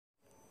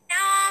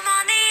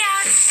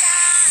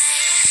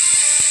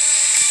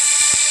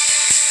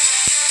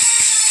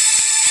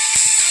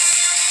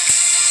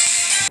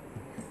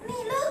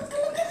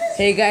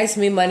Hey guys,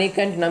 me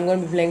Manikant and I'm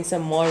going to be playing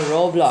some more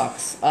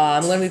Roblox.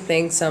 I'm going to be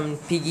playing some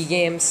Piggy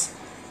games.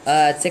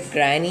 It's like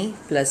Granny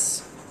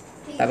plus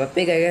Peppa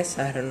Pig, I guess.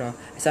 I don't know.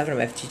 It's not from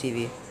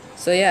FGTV.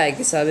 So yeah, I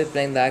guess I'll be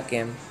playing that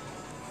game.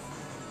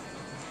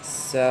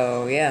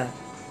 So yeah.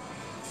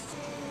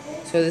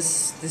 So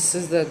this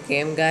is the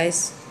game,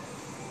 guys.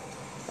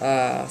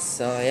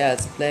 So yeah,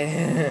 let's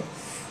play.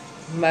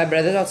 My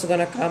brother's also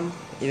gonna come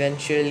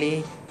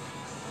eventually.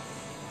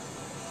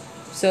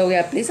 So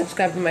yeah, please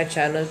subscribe to my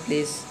channel,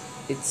 please.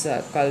 It's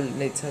called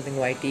it's something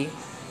YT,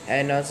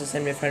 and also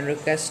send me a friend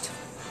request.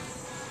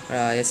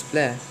 Yes,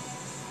 play.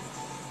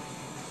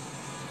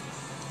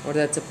 What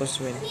that's supposed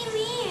to mean? What do you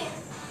mean?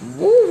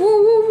 Woo woo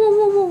woo woo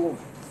woo woo.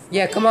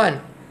 Yeah, come on,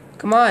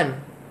 come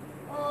on.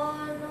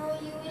 Oh no,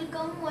 you will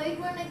come wait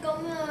when I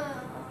come.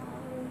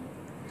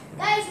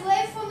 Guys,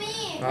 wait for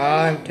me.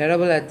 I'm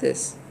terrible at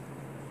this.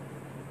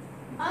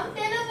 I'm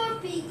telling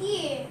about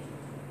Piggy.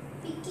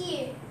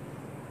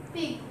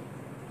 Pig.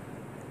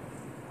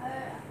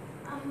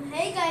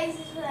 Hey guys,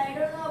 I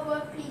don't know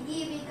about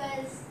Piggy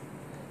because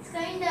it's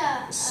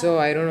kinda. So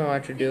I don't know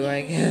what to do,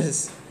 I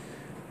guess.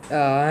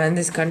 And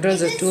these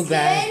controls Is are it too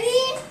bad.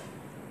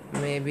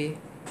 scary? Maybe.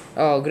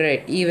 Oh,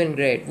 great, even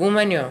great.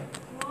 Woman,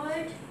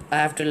 What? I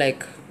have to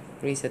like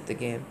reset the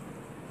game.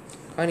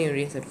 Can't even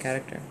reset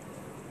character.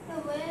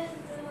 Where?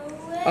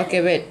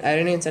 Okay, wait. I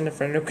didn't even send a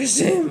friend request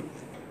to him.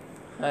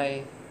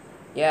 Hi.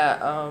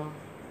 Yeah.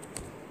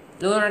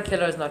 Lunar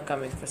Killer is not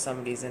coming for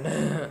some reason.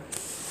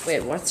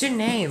 Wait, what's your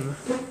name?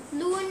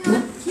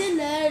 Lunar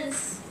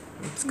Killers.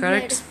 It's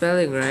correct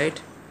spelling,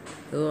 right?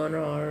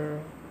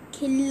 Lunar.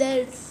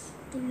 Killers.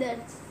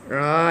 Oh,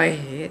 I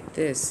hate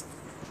this.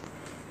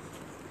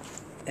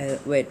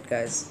 Wait,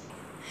 guys.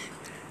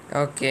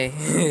 Okay,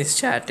 he's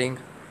chatting.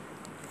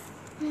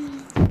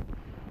 I'm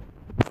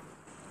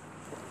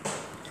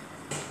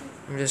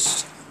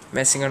just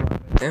messing around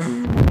with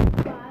him.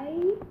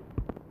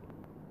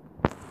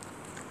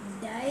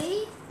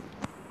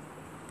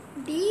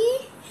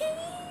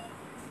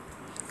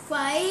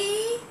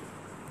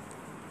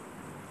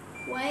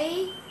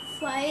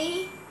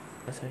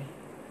 Oh, sorry.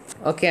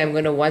 Okay, I'm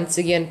gonna once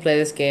again play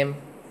this game.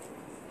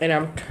 And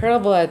I'm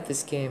terrible at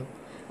this game.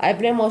 I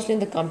play mostly in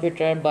the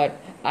computer, but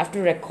I have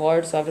to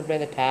record, so I have to play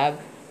in the tab.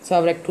 So I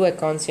have like 2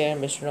 accounts here,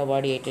 Mr.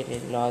 Nobody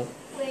 888 lol.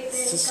 Wait,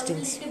 Come a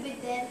little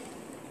bit there.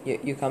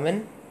 You come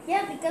in?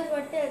 Yeah, because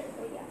what the...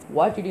 Oh, yeah.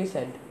 What did you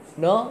send?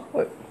 No?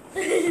 What?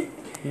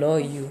 No,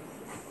 you.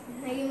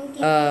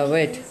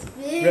 Wait.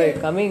 Bro, you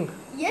coming?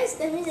 Yes,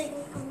 that means I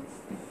can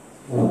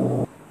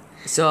come.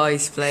 So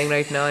he's playing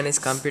right now on his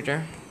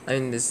computer. I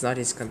mean, this is not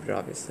his computer,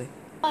 obviously.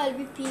 I'll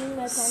be peeing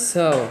my pants.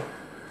 So,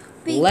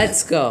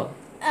 let's go.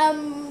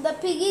 The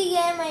Piggy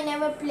game I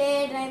never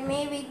played. I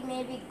maybe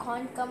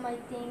can't come, I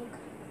think.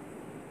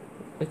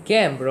 We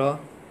can, bro.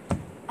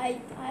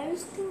 I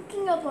was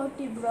thinking about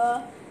it,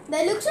 bro.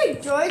 That looks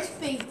like George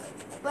Pig.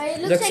 But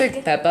it Looks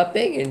like Peppa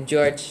Pig and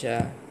George.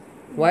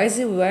 Why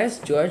is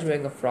George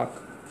wearing a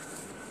frock?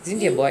 Isn't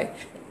he a boy?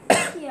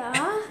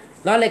 Yeah.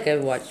 Not like I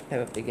watch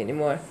Peppa Pig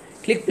anymore.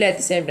 Click play at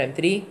the same time.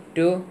 3,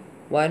 2,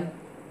 1.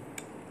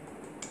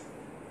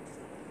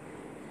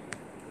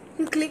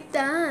 You click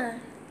that.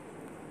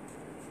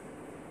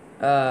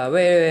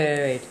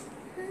 Wait.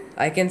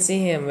 I can see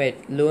him.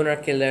 Wait, Lunar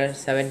Killer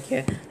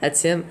 7K.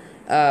 That's him.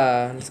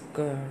 Let's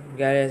go.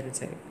 Gary has been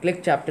saying.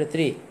 Click chapter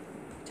 3.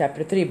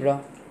 Chapter 3,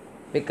 bro.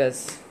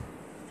 Because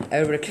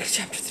everybody click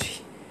chapter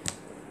 3.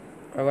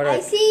 Or what?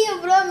 I see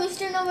you, bro.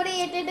 Mr. Nobody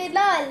hated it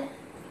all.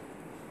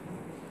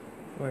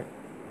 What?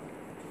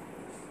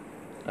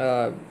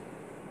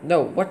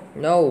 No. What?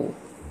 No.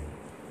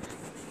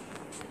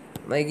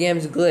 My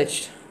game's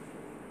glitched.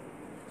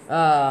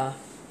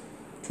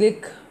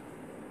 Click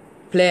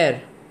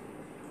player.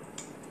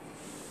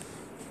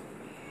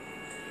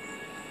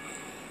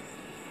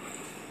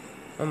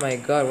 Oh my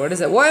god, what is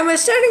that? Why am I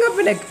standing up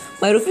and like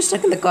my roof is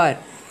stuck in the car?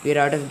 We're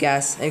out of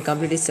gas and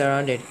completely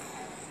surrounded.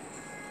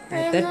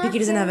 That Piggy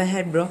doesn't have a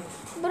head, bro.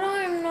 Bro,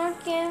 I'm not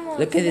camera.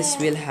 Look at this.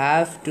 We'll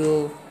have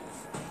to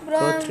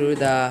go through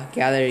the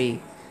gallery.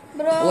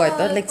 Bro, Oh, I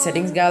thought like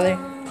settings gallery.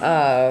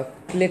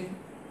 Click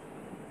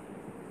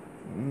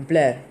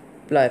player.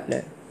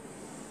 Player.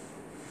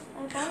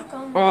 I can't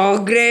come. Oh,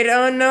 great.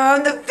 Oh no,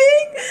 I'm the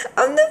pig.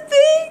 I'm the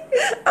pig.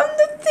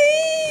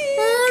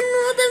 Oh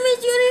no, that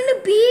means you need to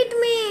beat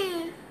me.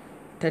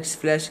 Touch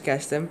splash,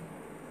 catch them.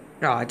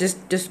 No,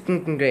 just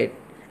great.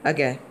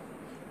 Okay.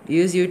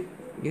 Use your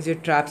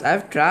traps. I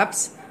have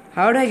traps.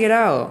 How do I get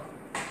out?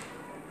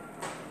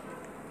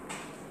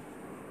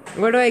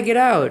 Where do I get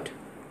out?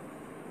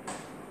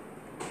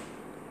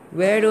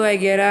 Where do I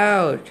get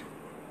out?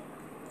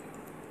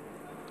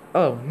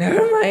 Oh,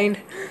 never mind.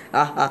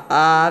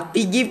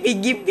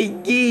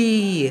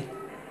 Piggy.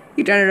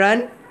 You trying to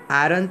run?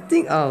 I don't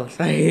think. Oh,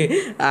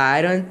 sorry.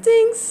 I don't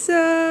think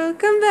so.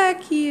 Come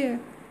back here.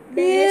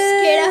 You're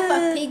scared of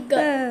a pig.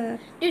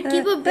 Dude,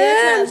 keep a bear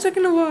trap. I'm stuck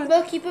in the wall.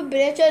 Bro, keep a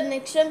bear trap.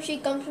 Next time she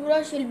comes,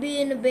 bro, she'll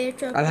be in a bear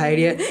trap. I'll hide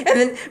here. And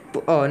then,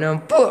 oh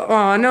no,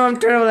 I'm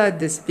terrible at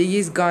this.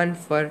 Piggy's gone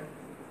for.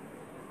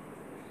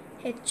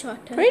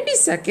 Headshot. 20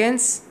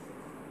 seconds?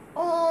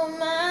 Oh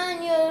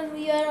man,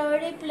 you're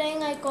already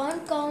playing. I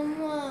can't come.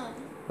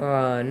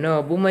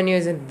 No, Boomerang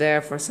isn't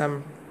there for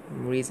some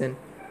reason.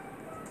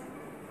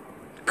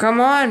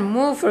 Come on,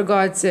 move for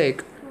God's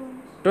sake.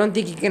 Don't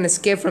think you can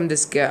escape from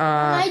this guy.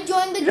 I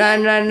joined the Run,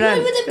 game. run, run.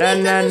 With the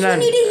Run, run, you run.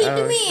 need to hit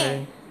Oh, me.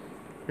 sorry.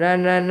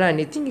 Run, run, run.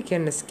 You think you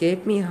can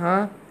escape me,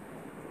 huh?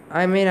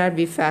 I may not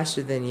be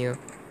faster than you,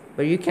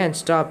 but you can't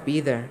stop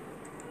either.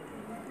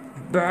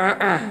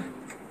 I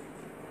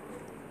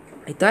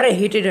thought I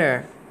hit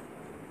her.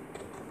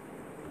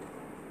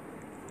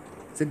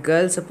 The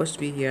girl's supposed to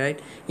be here, right?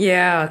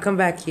 Yeah, come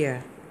back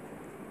here.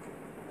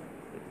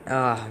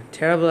 I'm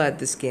terrible at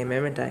this game,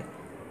 haven't I?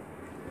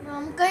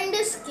 I'm kind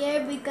of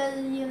scared because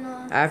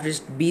I've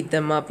just beat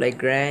them up like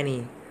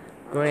Granny.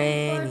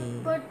 Granny.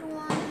 But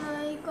one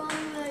I come,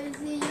 I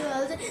see you.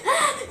 I'll say,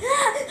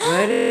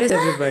 Where is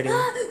everybody?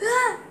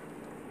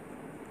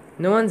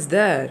 No one's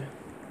there.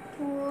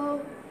 two,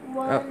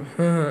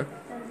 one.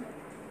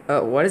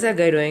 What is that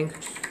guy doing?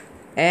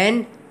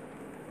 And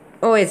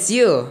oh, it's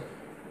you.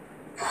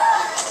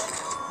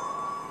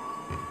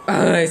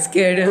 Oh, I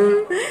scared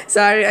him.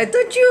 Sorry, I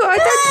thought you.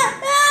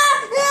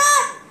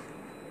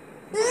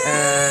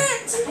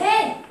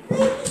 Hey!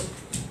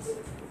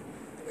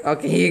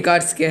 Okay, he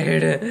got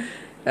scared.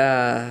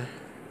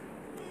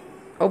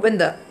 Open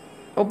the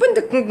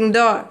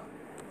door.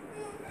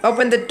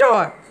 Open the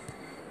door.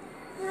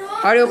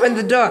 How do you open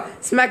the door?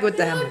 Smack it with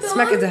the hammer.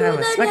 Smack it with the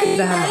hammer. Smack it with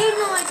the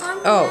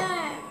hammer. Oh,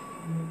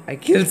 I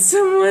killed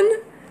someone.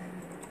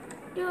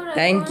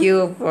 Thank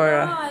you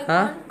for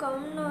huh?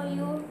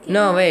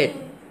 No, wait.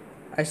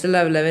 I still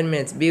have 11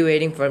 minutes. Be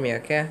waiting for me,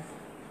 okay?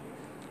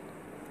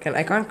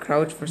 I can't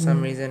crouch for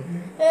some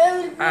reason.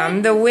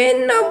 I'm the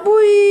winner,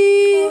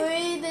 boy.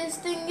 Boy, this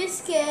thing is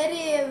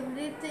scary.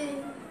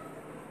 Everything.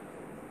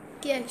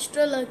 Okay,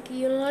 extra lucky.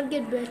 You'll not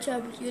get bed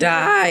chops.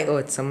 Die! Oh,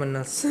 it's someone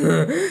else.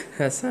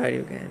 Sorry,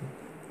 you can.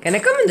 Can I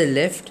come in the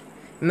lift?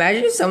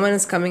 Imagine if someone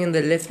is coming in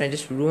the lift and I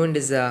just ruined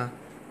his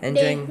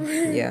enjoying.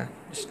 Yeah,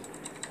 just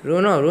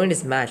ruined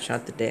his match,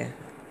 not the day.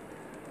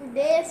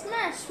 Day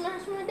smash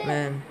my day.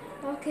 Man,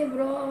 Okay,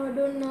 bro,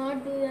 do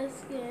not do that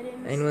scary.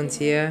 anyone's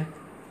here?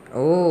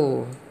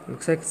 Oh,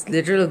 looks like it's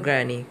literal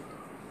Granny.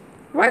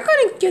 Why can't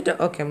I get?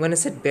 Okay, I'm gonna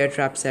set bear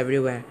traps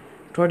everywhere.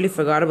 Totally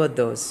forgot about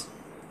those.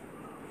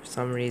 For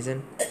some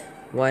reason,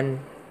 one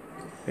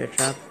bear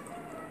trap.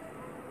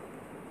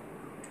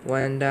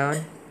 One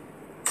down.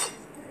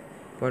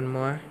 One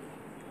more.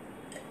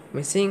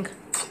 Missing.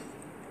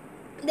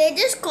 They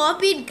just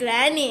copied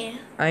Granny.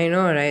 I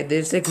know, right?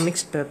 There's like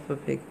mixed Peppa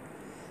Pig.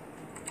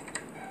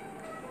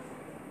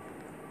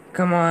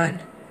 Come on.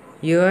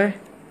 You're...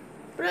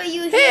 Bro,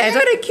 you Hey, I hear?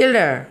 thought I killed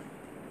her.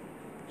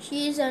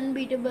 She is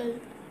unbeatable.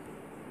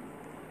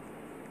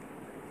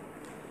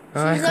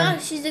 Oh, I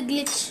can't- She's a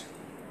glitch.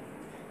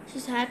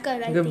 She's hacker, I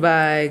think.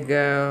 Goodbye,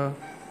 girl.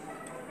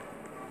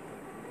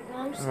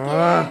 I'm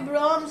scared, bro.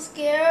 I'm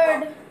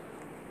scared.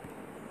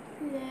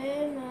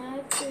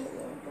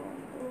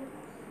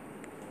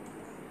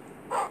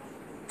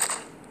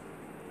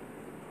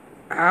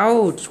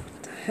 Ouch.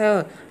 What the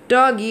hell?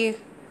 Doggy.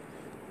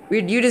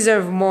 You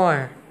deserve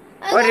more.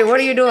 What are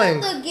you doing?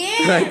 The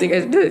game. I think I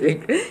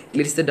did.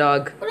 Glitch the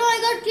dog. Bro, I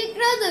got kicked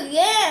out of the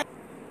game.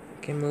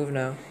 Okay, move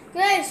now.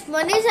 Guys,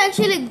 Money's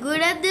actually good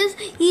at this.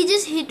 He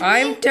just hit me.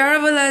 I'm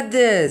terrible at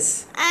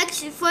this.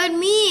 Actually, for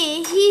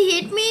me, he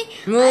hit me.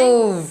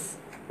 Move.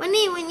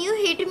 Money, when you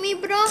hit me,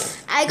 bro,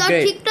 I got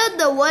Great. kicked out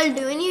the world.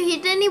 When you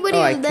hit anybody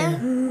Oh, I on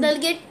them, they'll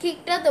get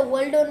kicked out the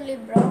world only,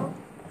 bro.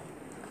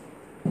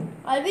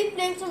 I'll be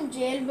playing some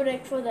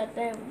jailbreak for that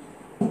time.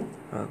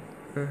 Oh.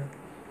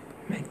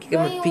 Man, kick Bro,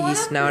 my you piggy wanna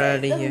snout play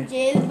out of some here.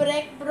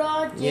 Jailbreak, bro.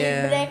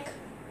 Jailbreak.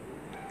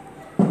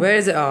 Where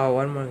is it? Oh,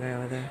 one more guy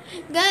over there.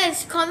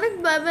 Guys,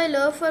 comment bye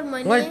love for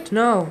Money. What?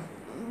 No.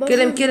 But Kill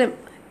him.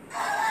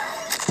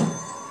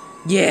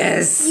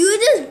 Yes. You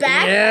just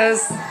back.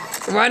 Yes.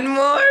 One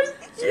more.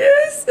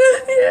 Yes.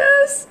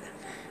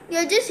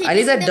 You're just hitting At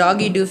least that them.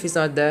 doggy doof is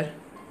not there.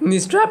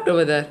 He's trapped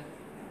over there.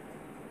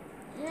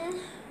 Mm.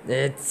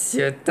 It's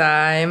your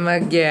time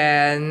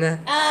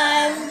again.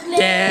 I'm playing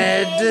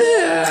Dead.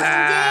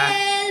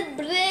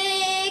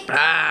 jailbreak.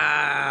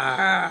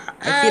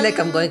 I feel like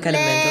I'm going kind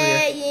of mental here.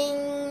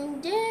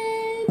 Playing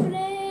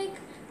jailbreak.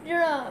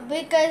 No,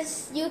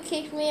 because you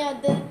kicked me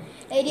out the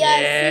area. Yes.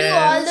 I flew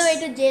all the way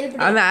to jailbreak.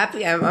 I'm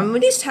happy. I'm at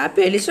least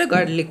happy. At least I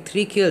got like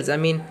 3 kills. I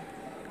mean,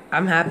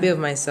 I'm happy with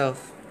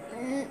myself.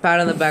 Pat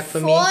on the back for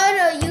me.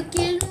 4, you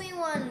killed me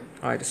one.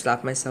 Oh, I just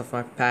slapped myself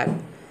on pat.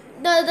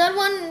 The other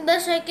one, the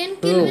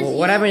second kill Ooh, was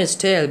what you. happened to his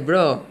tail,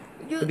 bro?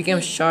 You- It became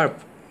sharp.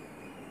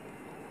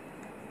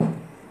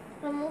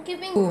 I'm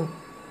keeping. Ooh,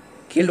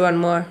 killed one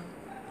more.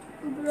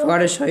 Bro, Forgot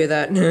to show you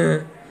that. bro,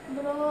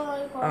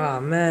 I can't. Oh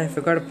man, I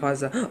forgot to pause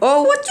that.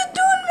 Oh, what you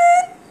doing,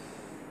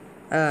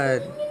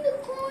 man? In the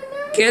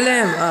corner. Kill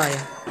him. Oh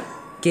yeah.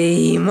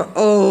 Game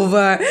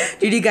over.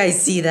 Did you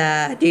guys see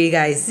that?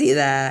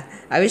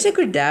 I wish I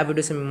could dab or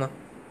do something more.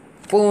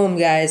 Boom,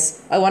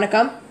 guys. I wanna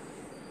come? I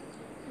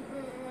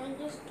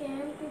just came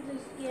to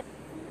this game.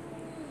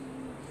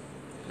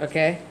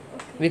 Okay?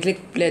 We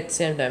click play at the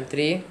same time.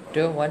 3,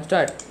 2, 1,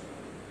 start.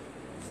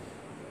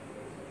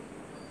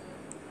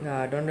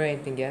 Don't do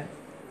anything, yeah?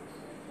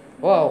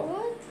 Whoa!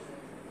 What?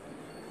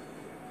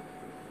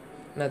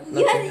 Nothing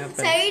You are happened.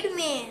 inside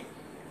me.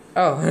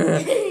 Oh,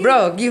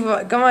 bro,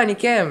 come on, you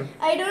can.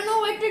 I don't know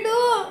what to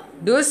do.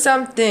 Do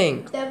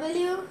something.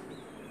 W.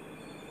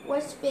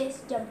 What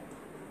space jump?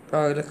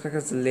 Oh, it looks like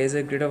there's a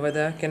laser grid over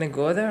there. Can I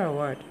go there or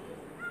what?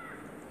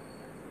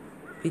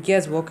 Piggy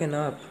has woken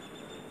up.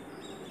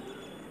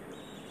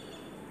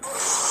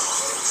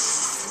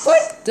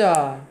 What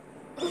the?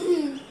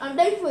 I'm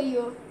dying for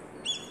you.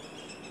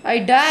 I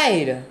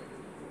died.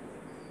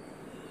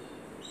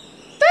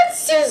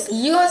 That's just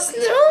useless.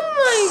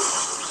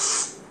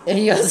 Oh my.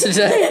 He also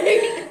died.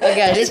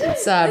 Okay, at least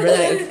it's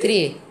brother.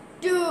 3,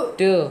 2.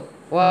 2,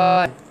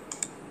 1.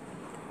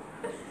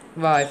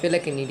 Wow, I feel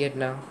like an idiot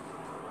now.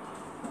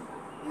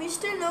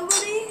 Mr.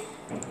 Nobody.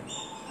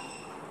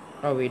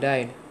 Oh, we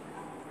died.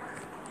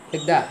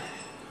 Like that.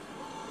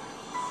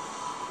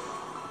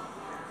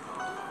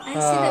 I see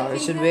the We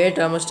should finger. wait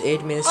almost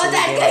 8 minutes. Oh, till the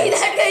that game guy. ends.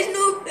 That guy's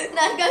noob.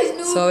 That guy's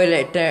noob. So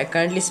we're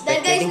currently That guy's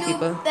spectating noob.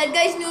 people. That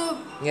guy's noob.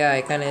 Yeah,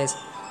 it kinda is.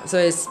 So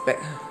it's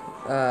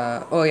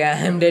oh yeah,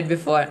 I'm dead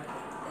before.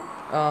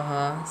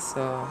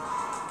 So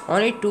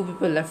only 2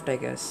 people left, I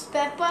guess.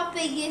 Peppa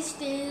Piggy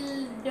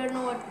still don't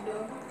know what to do.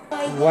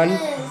 My One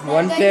goodness, that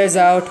one guy- player's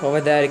out over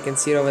there. You can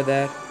see it over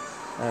there.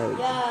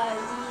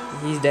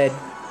 Yeah, He's dead.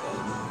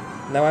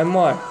 Now one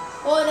more.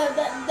 oh, no,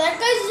 that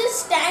guy's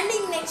just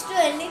standing next to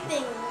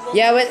anything.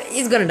 Yeah, well,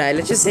 he's gonna die.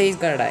 Let's just say he's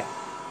gonna die.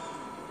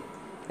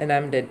 And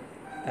I'm dead.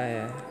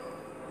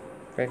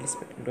 Currently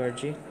spectating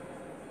Dorji.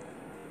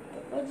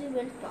 Peppa just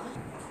went fast.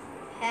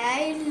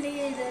 Hey,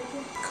 laser.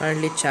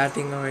 Currently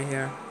chatting over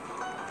here.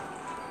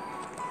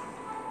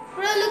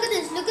 Bro, look at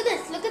this. Look at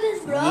this. Look at this,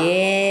 bro.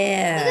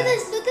 Yeah. Look at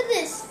this. Look at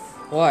this.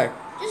 What?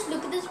 Just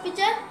look at this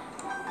picture.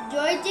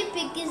 Georgie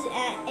Pig is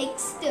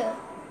extra.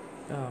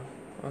 Oh,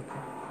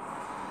 okay.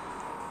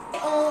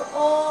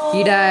 Oh.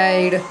 He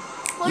died.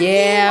 Only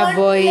Yeah, one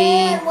boy.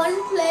 Player, one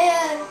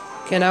player.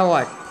 Okay, now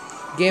what?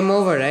 Game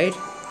over, right?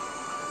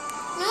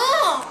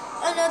 No,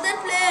 another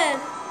player.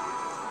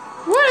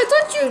 What? I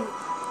thought you.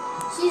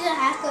 She's a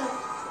hacker.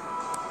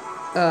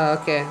 Oh,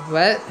 okay.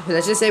 Well,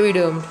 let's just say we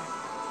doomed.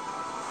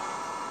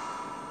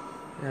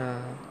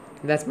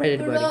 That's my dead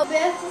body. Bro,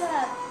 bear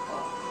trap.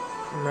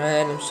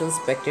 Man, I'm still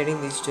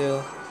spectating these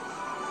two.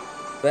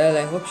 Well,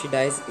 I hope she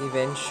dies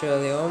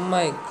eventually. Oh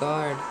my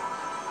god.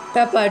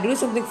 Peppa, do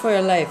something for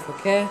your life,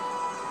 okay?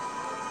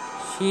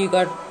 She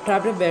got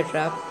trapped in a bear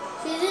trap.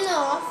 She's in the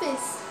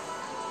office.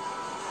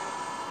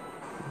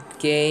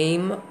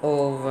 Game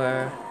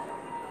over.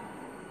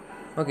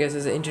 Okay, so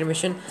it's an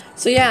intermission.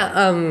 So yeah,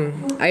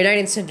 I died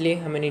instantly.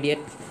 I'm an idiot.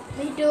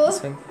 Me too. That's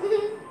fine.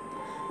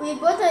 We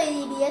both are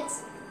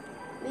idiots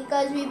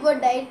because we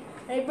both died,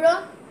 right,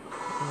 bro?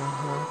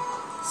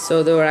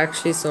 So there were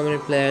actually so many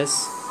players.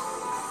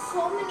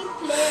 So many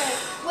players.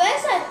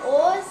 Where's that?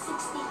 Oh, 60.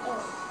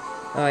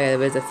 Oh. Oh yeah,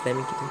 where's the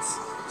flaming kittens?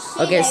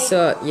 She Okay, died.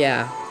 so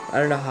yeah, I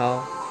don't know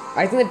how.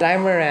 I think the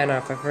timer ran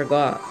off. I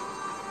forgot.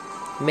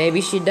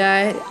 Maybe she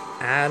died.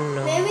 I don't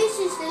know. Maybe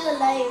she's still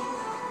alive.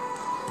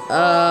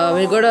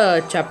 We'll go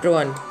to chapter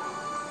 1.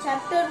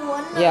 Chapter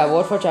 1. Yeah,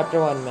 vote for chapter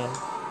 1, man.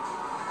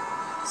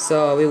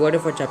 So we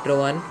voted for chapter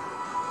 1.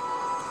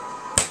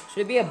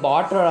 Should it be a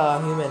bot or a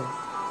human?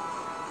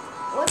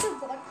 What's a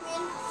bot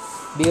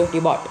mean?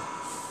 BOT bot.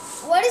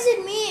 What does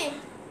it mean?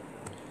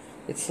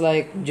 It's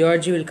like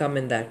Georgie will come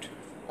in that.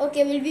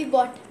 Okay, we'll be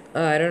bot.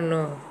 I don't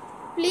know.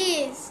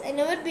 Please, I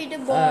never beat a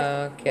bot.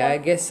 Okay, I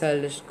guess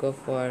I'll just go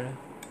for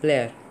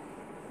player.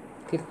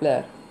 Click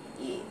player.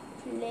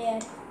 Player.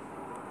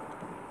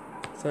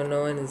 So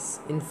no one is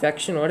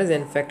infection. What is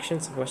infection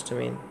supposed to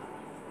mean?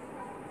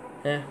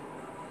 Yeah.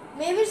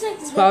 Maybe it's like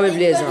It's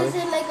probably a but zombie. is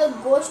it like a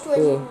ghost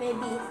version? Ooh.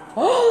 Maybe.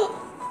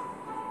 Oh!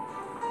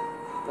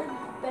 But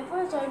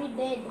Peppa is already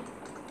dead.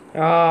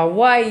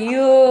 Why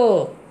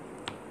you?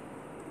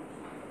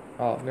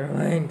 Oh, never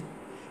mind.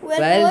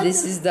 Well,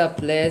 this is the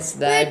place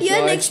that Wait,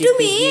 you're next Georgie to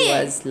me. Piggy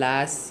was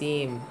last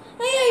seen.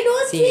 Hey, I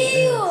don't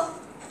see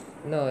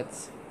you. No,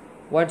 it's.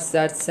 What's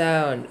that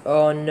sound?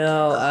 Oh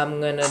no,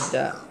 I'm gonna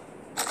die.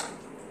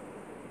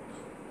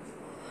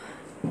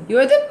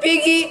 You're the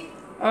piggy!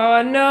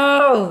 Oh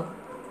no!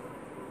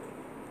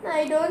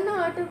 I don't know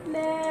how to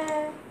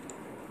play.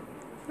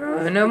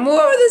 Oh no, move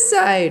over the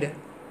side!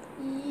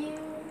 You.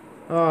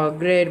 Oh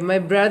great, my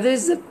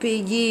brother's a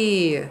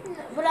piggy!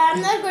 But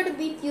I'm not going to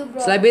beat you,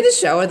 bro. Shall I be in the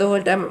shower the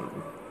whole time?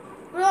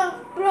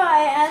 Bro,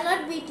 I'll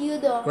not beat you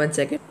though. 1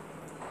 second.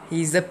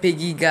 He's the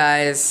piggy,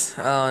 guys.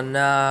 Oh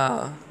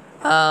no.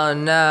 Oh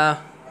no.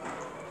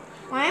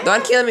 Why?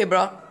 Don't kill me,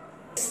 bro.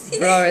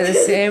 Bro, we're the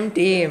same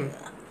team.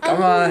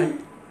 Come on.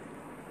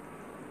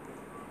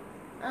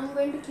 I'm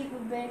going to keep a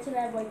bench and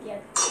I won't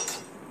get.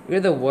 You're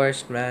the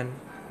worst, man.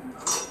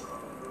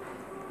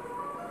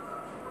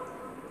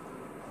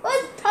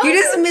 What? You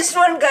just missed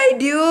one guy,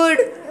 dude.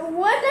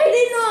 What?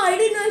 I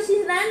didn't know.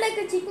 She ran like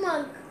a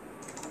chipmunk.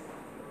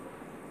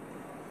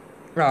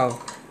 Oh.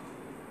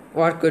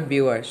 What could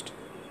be worst?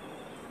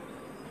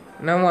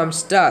 Now I'm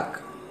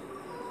stuck.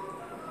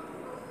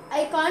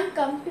 I can't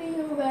come to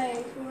you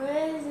guys.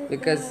 Where is this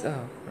Because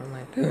door? oh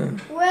my.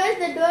 Where's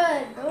the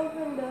door?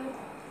 Open door.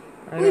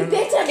 I Wait, don't know.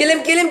 bitch up. Kill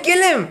him! Kill him!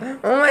 Kill him!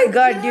 Oh my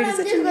god, No, dude, I'm it's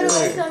such just a gonna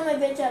waste nerd. all my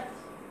bitch up.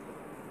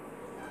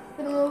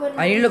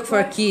 I need to look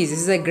for keys. This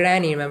is a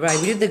granny, remember? I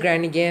did the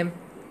granny game.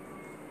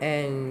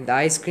 And the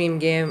ice cream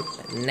game.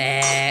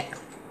 Nah.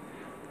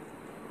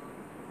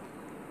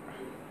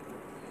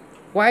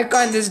 Why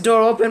can't this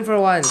door open for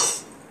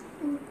once?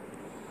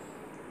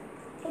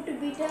 How to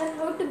beat her?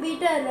 How to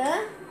beat her,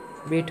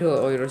 huh? Me too.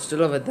 Oh, you're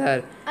still over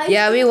there.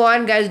 Yeah, we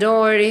won, guys. Don't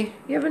worry.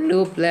 We have a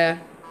new player.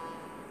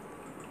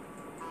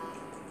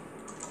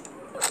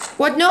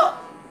 What? No!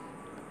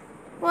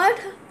 What?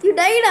 You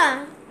died,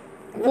 huh?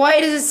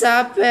 Why does this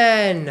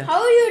happen?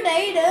 How you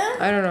died, huh?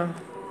 I don't know.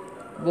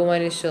 Boomer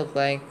is still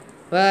playing.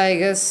 Well, I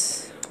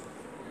guess.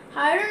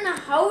 I don't know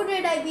how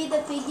did I beat the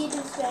piggy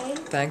this time.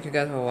 Thank you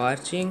guys for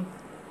watching.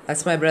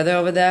 That's my brother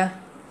over there.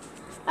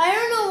 I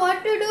don't know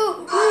what to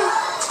do.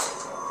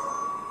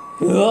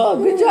 Oh,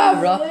 good job,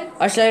 bro.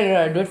 Or should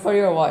I do it for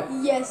you or what?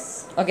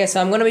 Yes. Okay,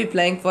 so I'm gonna be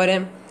playing for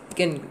him. You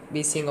can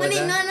be seeing over No.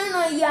 there.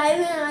 Yeah,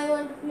 I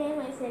want to play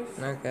myself.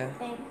 Okay.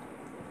 Thanks.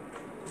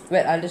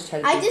 Wait, I'll just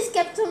help I you. just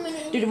kept so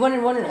many. Dude, one.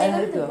 Can I'll I go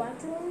help to the you.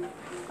 bathroom?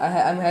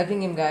 I'm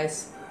helping him,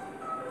 guys.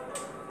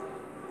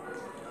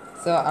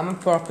 So I'm a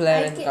pro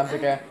player in the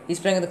computer. He's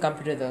playing on the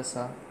computer though,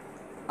 so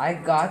I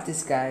got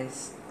this,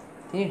 guys.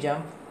 Can you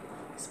jump?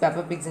 It's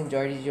Peppa Pig's in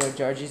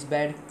Georgie's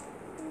bed.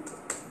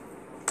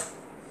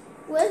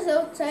 Where's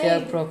outside?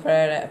 Yeah, pro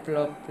player.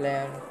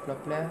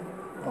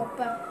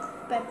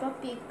 Peppa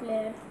Pig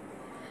player.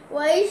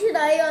 Why should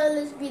I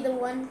always be the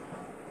one?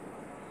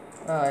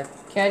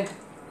 Can't.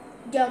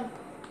 Jump.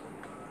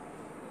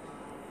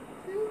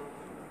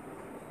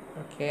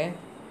 Okay.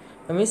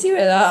 Let me see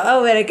where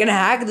I can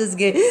hack this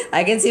game.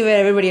 I can see where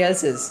everybody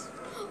else is.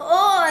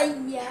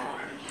 Oh yeah.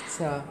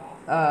 So,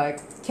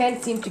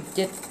 can't seem to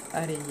get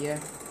out of here.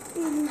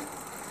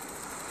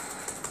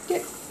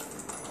 Get.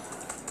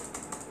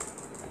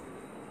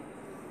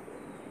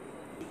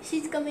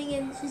 She's coming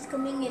in. She's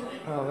coming in.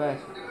 Oh, where?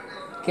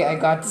 Okay, I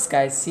got this,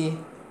 guys. See?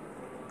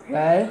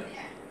 Well?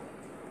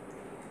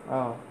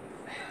 Oh.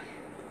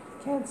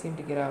 Can't seem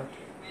to get out.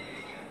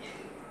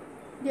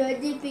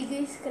 Georgie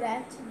Piggy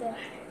scratched there.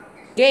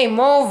 Game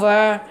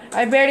over!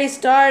 I barely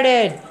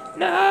started!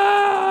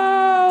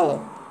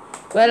 No!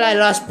 Well, I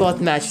lost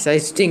both matches. I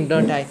stink,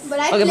 don't I? But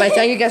I Okay, but played.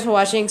 thank you guys for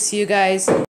watching. See you guys.